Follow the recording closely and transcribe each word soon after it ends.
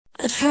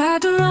I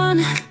tried to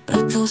run,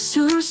 but those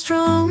too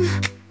strong.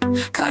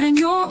 Caught in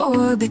your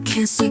orbit,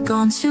 can't stay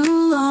gone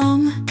too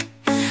long.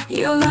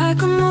 You're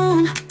like a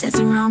moon,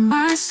 dancing around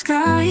my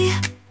sky.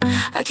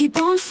 I keep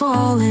on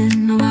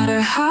falling, no matter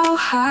how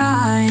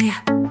high.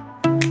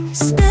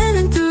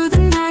 Spinning through the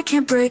night,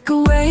 can't break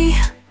away.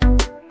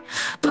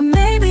 But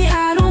maybe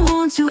I don't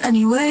want to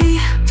anyway.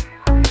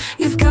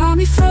 You've got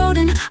me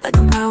floating like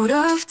I'm out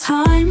of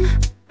time,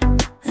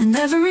 and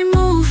every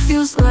move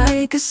feels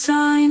like a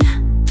sign.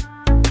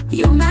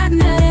 You're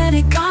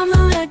magnetic, I'm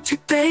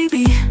electric,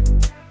 baby.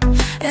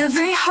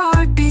 Every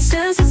heartbeat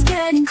says it's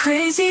getting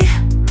crazy.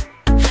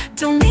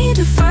 Don't need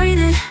to fight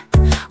it,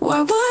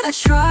 why would I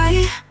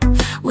try?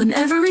 When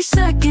every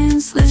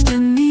second's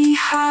lifting me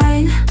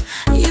high.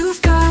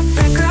 You've got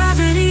that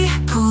gravity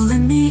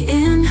pulling me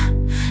in.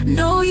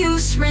 No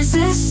use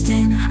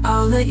resisting,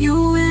 I'll let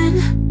you in.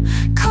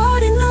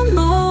 Caught in the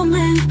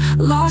moment,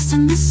 lost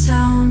in the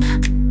sound.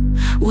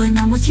 When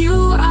I'm with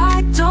you,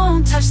 I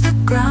don't touch the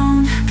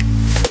ground.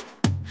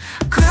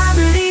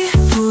 Gravity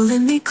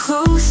pulling me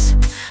close.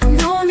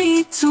 No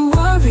need to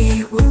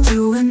worry, we're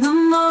doing the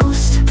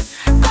most.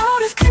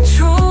 Out of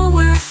control,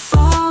 we're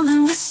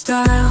falling with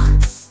style,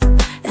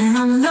 and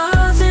I'm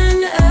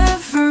loving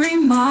every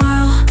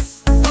mile.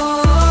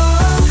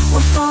 Oh,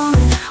 we're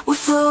falling, we're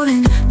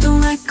floating,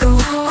 don't let go.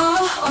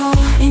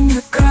 Oh, in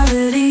your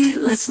gravity,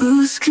 let's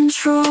lose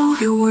control.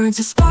 Your words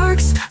are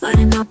sparks,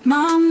 lighting up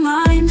my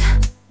mind.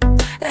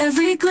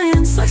 Every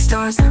glance like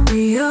stars that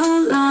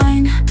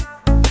realign.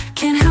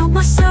 Can't help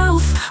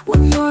myself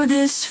when you're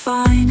this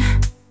fine.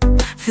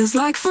 Feels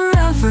like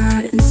forever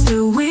and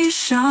still we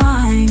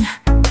shine.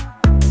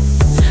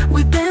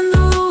 We bend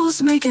the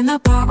rules, making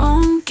up our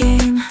own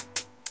game.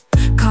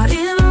 Caught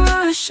in a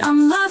rush,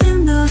 I'm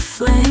loving the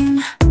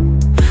flame.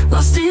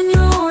 Lost in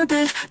your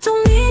orbit,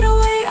 don't need a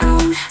way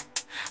out.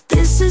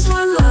 This is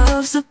what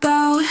love's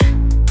about.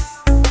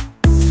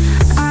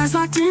 Eyes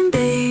locked in,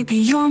 baby,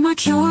 you're my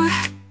cure.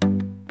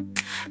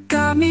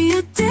 Got me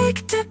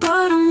addicted,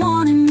 but I'm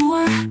wanting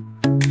more.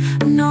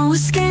 No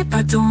escape,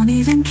 I don't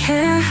even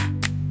care.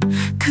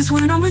 Cause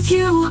when I'm with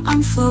you,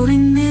 I'm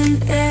floating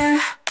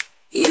mid-air.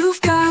 You've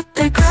got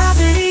that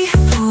gravity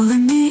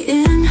pulling me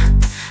in.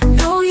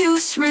 No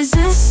use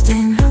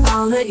resisting,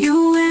 I'll let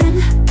you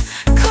in.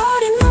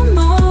 Caught in the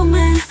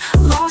moment,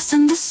 lost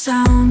in the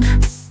sound.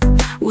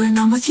 When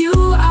I'm with you,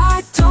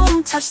 I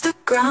don't touch the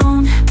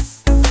ground.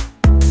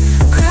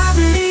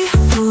 Gravity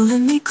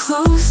pulling me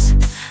close.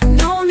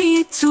 No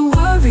need to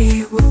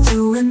worry, we're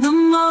doing the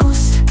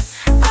most.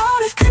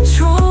 Out of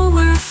control,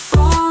 we're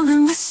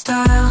falling with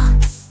style,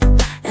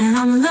 and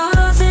I'm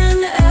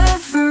loving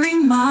every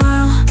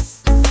mile.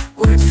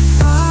 We're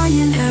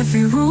defying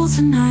every rule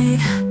tonight.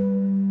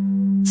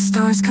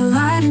 Stars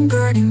colliding,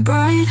 burning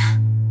bright.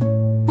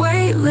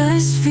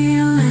 Weightless,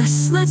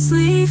 fearless, let's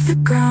leave the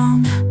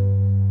ground.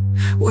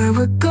 Where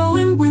we're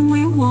going when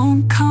we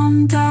won't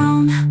come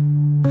down.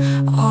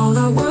 All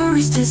our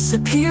worries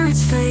disappear,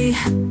 it's fate.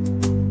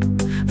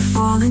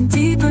 Falling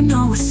deeper,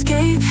 no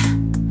escape.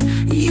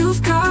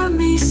 You've got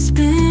me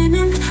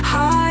spinning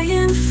high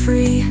and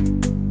free.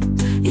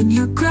 In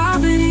your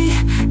gravity,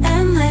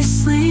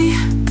 endlessly.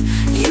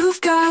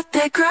 You've got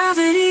that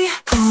gravity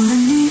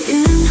pulling me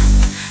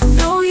in.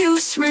 No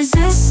use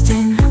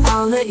resisting,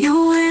 I'll let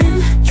you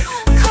in.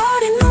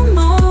 Caught in the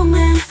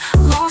moment,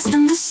 lost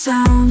in the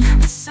sound.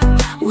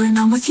 When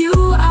I'm with you,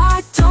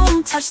 I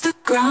don't touch the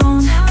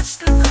ground.